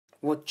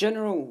What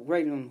General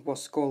Raylan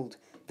was called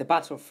the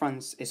Battle of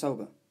France is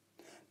over.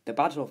 The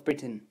Battle of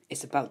Britain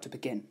is about to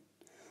begin.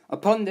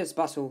 Upon this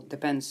battle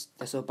depends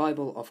the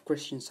survival of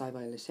Christian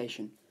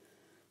civilization.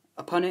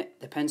 Upon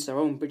it depends our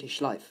own British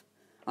life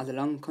and the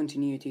long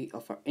continuity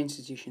of our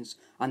institutions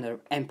and our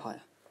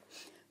empire.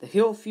 The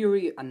whole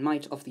fury and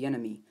might of the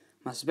enemy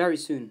must very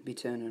soon be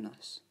turned on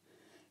us.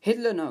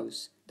 Hitler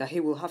knows that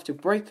he will have to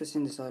break us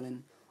in this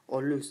island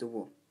or lose the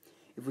war.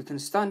 If we can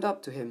stand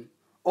up to him,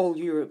 all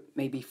Europe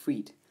may be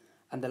freed,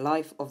 and the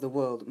life of the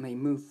world may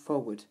move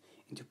forward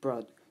into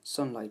broad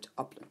sunlight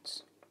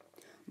uplands.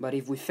 But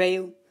if we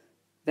fail,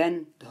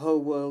 then the whole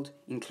world,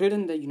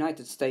 including the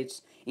United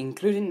States,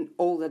 including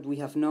all that we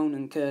have known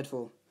and cared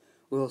for,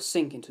 will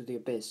sink into the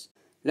abyss.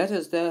 Let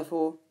us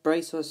therefore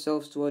brace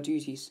ourselves to our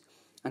duties,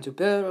 and to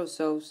prepare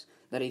ourselves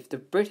that if the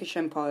British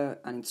Empire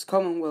and its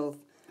Commonwealth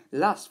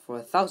last for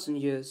 1,000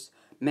 years,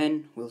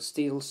 men will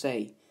still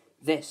say,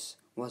 this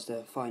was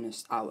their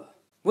finest hour.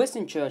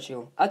 Winston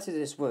Churchill uttered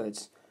his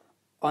words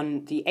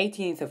on the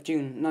 18th of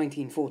June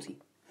 1940.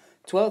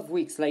 12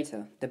 weeks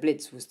later, the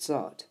blitz was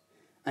started,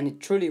 and it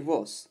truly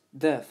was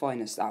their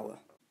finest hour.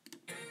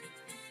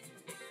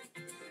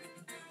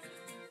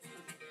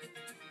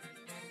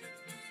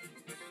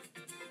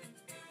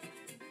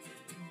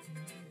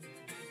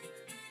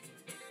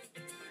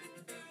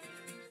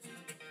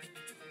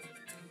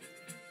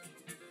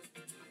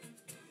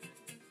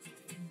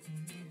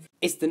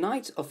 It's the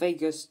night of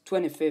August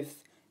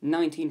 25th,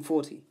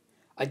 1940.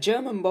 A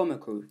German bomber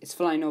crew is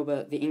flying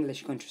over the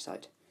English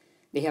countryside.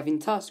 They have been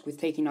tasked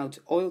with taking out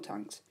oil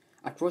tanks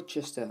at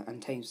Rochester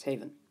and Thames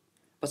Haven.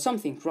 But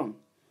something's wrong.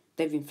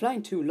 They've been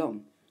flying too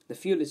long, the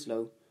fuel is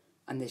low,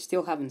 and they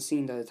still haven't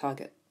seen their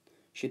target.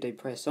 Should they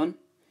press on?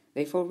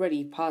 They've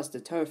already passed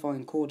the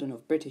terrifying cordon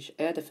of British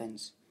air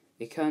defence.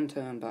 They can't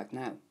turn back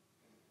now.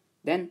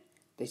 Then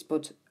they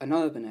spot an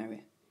urban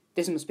area.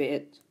 This must be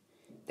it.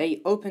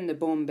 They open the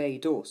bomb bay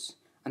doors,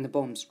 and the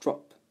bombs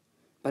drop.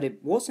 But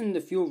it wasn't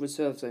the fuel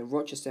reserves at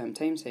Rochester and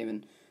Thames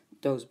Haven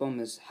those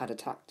bombers had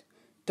attacked.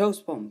 Those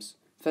bombs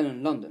fell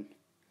in London.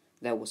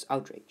 There was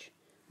outrage.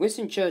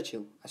 Winston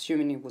Churchill,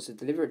 assuming it was a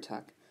deliberate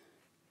attack,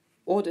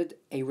 ordered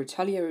a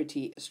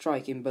retaliatory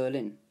strike in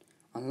Berlin,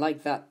 and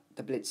like that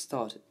the blitz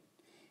started.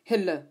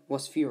 Hitler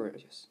was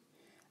furious,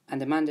 and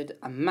demanded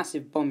a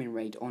massive bombing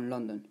raid on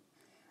London.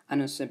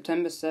 And on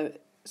September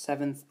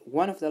 7th,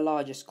 one of the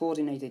largest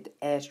coordinated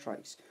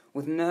airstrikes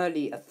with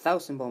nearly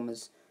 1,000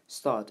 bombers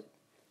started.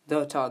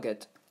 Their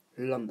target,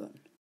 London.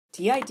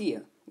 The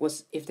idea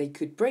was if they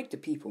could break the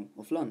people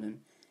of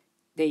London,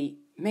 they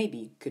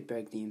maybe could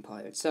break the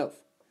empire itself.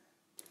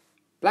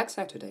 Black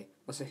Saturday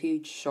was a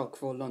huge shock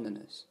for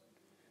Londoners.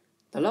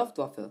 The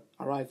Luftwaffe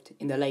arrived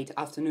in the late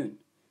afternoon.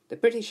 The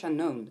British had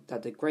known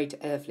that the Great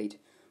Air Fleet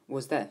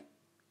was there,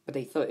 but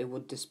they thought it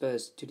would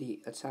disperse to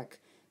attack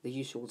the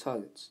usual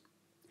targets.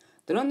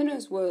 The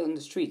Londoners were on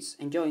the streets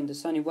enjoying the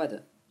sunny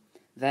weather.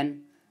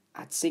 Then,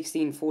 at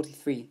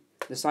 16:43,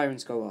 the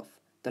sirens go off.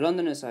 The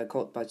Londoners are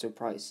caught by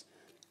surprise,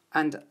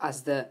 and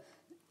as the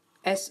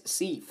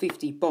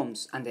SC-50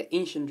 bombs and the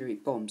incendiary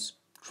bombs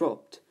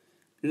dropped,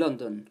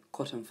 London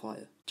caught on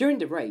fire. During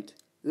the raid,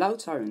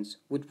 loud sirens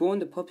would warn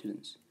the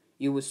populace.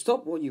 You would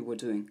stop what you were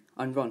doing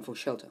and run for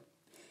shelter.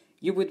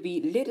 You would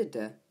be littered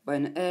there by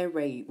an air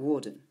raid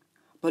warden,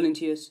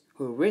 volunteers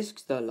who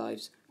risked their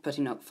lives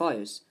putting out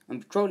fires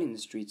and patrolling the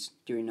streets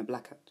during a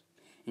blackout,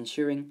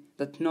 ensuring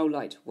that no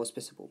light was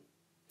visible.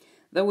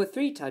 There were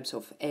 3 types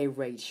of air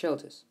raid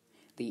shelters.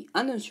 The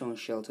undershore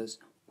shelters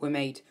were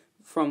made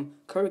from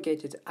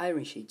corrugated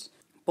iron sheets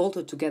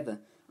bolted together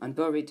and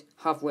buried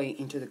halfway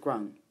into the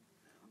ground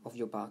of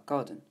your back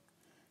garden.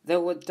 They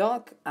were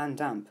dark and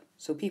damp,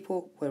 so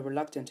people were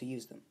reluctant to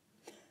use them.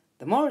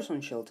 The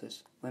Morrison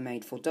shelters were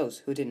made for those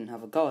who didn't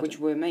have a garden, which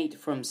were made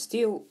from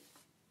steel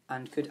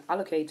and could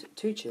allocate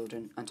 2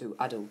 children and 2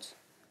 adults.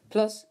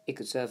 Plus, it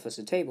could serve as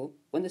a table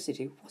when the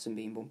city wasn't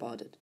being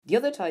bombarded. The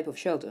other type of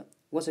shelter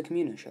was a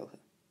communal shelter,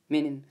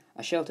 meaning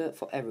a shelter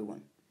for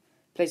everyone.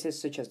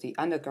 Places such as the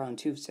underground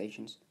tube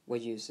stations were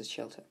used as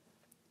shelter.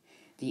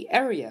 The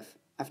RAF,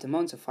 after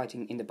months of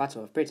fighting in the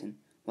Battle of Britain,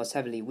 was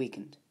heavily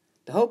weakened.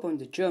 The hope on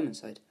the German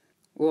side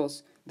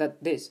was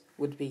that this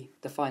would be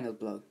the final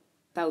blow.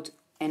 Without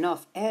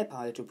enough air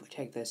power to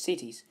protect their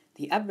cities,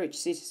 the average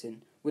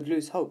citizen would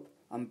lose hope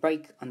and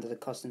break under the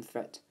constant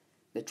threat.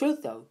 The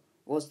truth, though,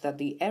 was that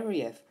the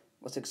RAF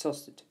was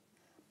exhausted,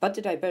 but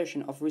the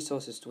diversion of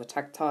resources to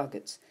attack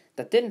targets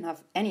that didn't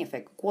have any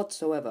effect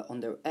whatsoever on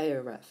the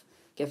RAF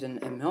gave them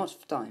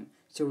enough time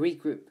to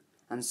regroup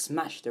and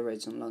smash the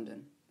raids on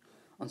London.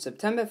 On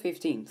September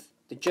 15th,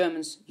 the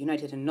Germans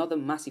united another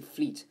massive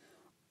fleet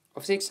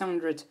of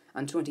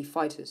 620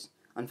 fighters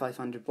and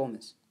 500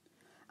 bombers,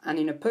 and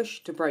in a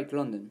push to break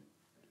London,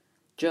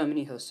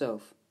 Germany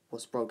herself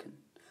was broken.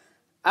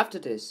 After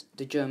this,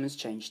 the Germans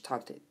changed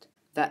tactic.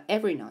 That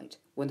every night,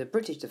 when the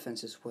British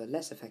defences were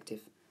less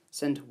effective,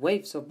 sent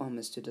waves of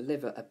bombers to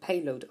deliver a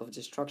payload of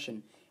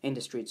destruction in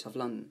the streets of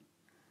London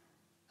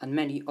and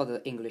many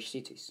other English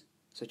cities,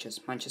 such as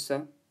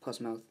Manchester,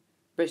 Portsmouth,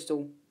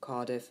 Bristol,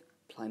 Cardiff,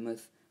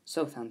 Plymouth,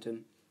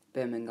 Southampton,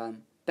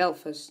 Birmingham,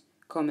 Belfast,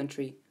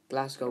 Coventry,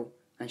 Glasgow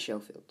and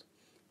Sheffield.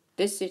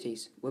 These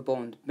cities were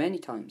bombed many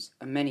times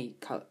and many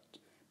caught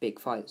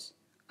big fires,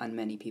 and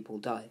many people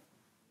died.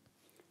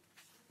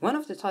 One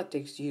of the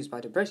tactics used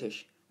by the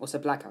British was a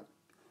blackout,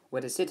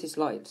 where the city's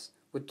lights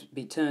would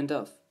be turned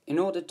off in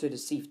order to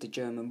deceive the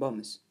German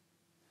bombers.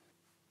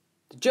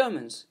 The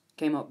Germans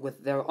came up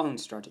with their own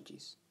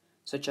strategies,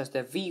 such as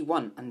their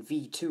V1 and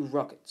V2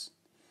 rockets.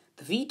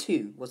 The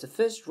V2 was the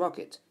first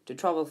rocket to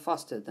travel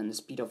faster than the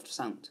speed of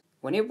sound.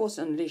 When it was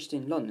unleashed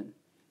in London,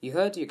 you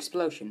heard the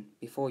explosion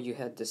before you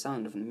heard the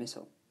sound of the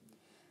missile.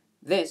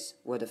 These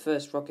were the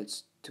first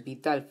rockets to be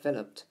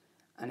developed,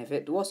 and if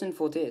it wasn't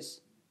for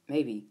this,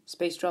 maybe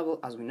space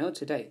travel as we know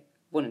today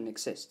wouldn't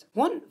exist.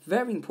 One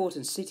very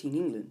important city in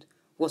England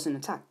wasn't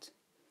attacked.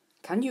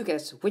 Can you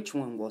guess which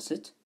one was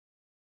it?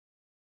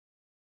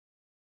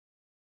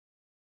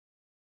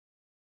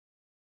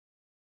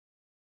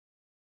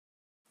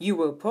 You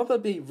were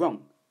probably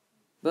wrong,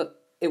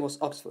 but it was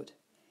Oxford.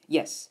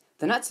 Yes,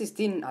 the Nazis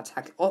didn't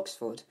attack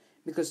Oxford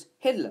because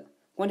Hitler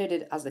wanted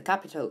it as the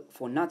capital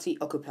for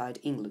Nazi-occupied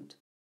England.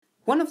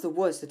 One of the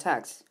worst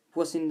attacks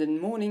was in the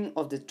morning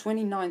of the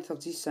 29th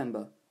of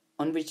December,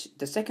 on which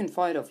the Second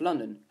Fight of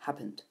London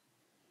happened.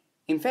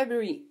 In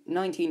February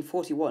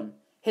 1941,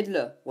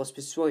 Hitler was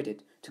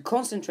persuaded to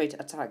concentrate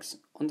attacks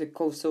on the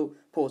coastal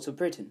ports of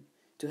Britain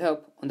to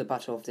help on the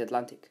Battle of the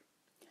Atlantic.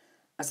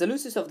 As the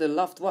losses of the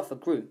Luftwaffe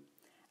grew,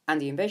 and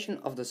the invasion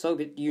of the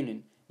Soviet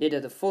Union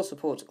needed the full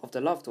support of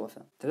the Luftwaffe,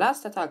 the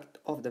last attack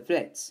of the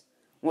blitz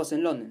was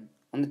in London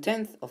on the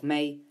 10th of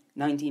May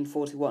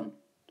 1941,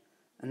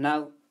 and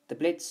now the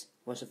blitz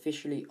was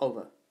officially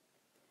over.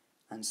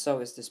 And so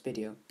is this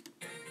video.